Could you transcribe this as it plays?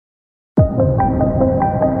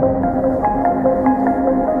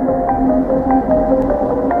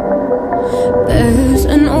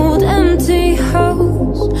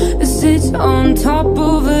on top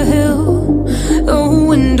of a hill. The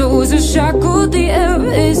windows are shackled, the air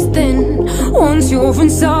is thin. Once you're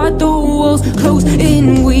inside, the walls close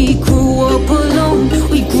in. We grew up alone,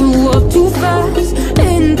 we grew up too fast.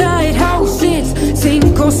 In that house it's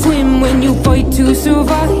sink or swim. When you fight to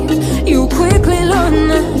survive, you quickly learn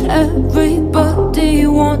that everybody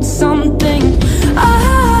wants something. I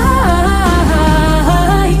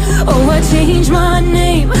changed my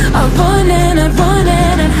name. I run and I run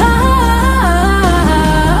and I hide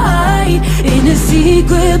in a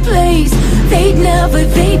secret place. They'd never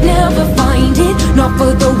find it. Not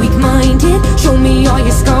for the weak-minded. Show me all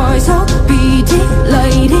your scars, I'll be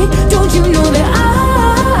delighted. Don't you know that I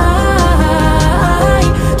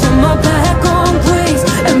turn my back on grace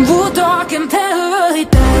and rule dark in paradise?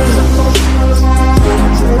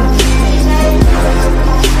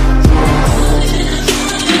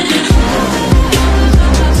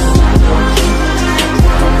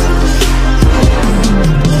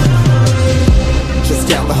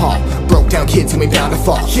 Kids and we bound to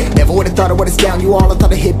fall. Never would've thought I would've down you all. I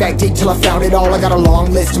thought I hit back deep till I found it all. I got a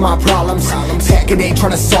long list of my problems. Packing ain't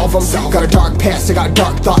trying to solve them. Got a dark past, I got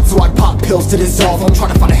dark thoughts, so I pop pills to dissolve them.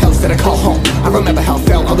 Trying to find a house that I call home. I remember how I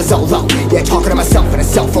felt, I was all alone. Yeah, talking to myself in a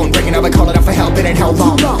cell phone ringing. I would call it out for help, it ain't how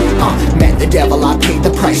long. Met the devil, I paid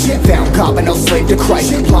the price. Found God, but no slave to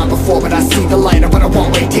Christ. Blind before, but I see the light. But I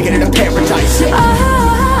won't wait, taking it to paradise.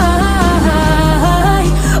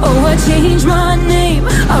 I changed my name.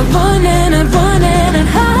 I run and I run and I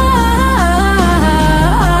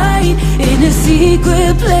hide in a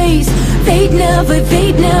secret place. They'd never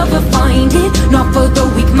find it. Not for the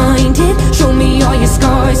weak-minded. Show me all your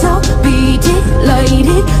scars, I'll be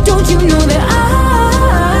delighted. Don't you know that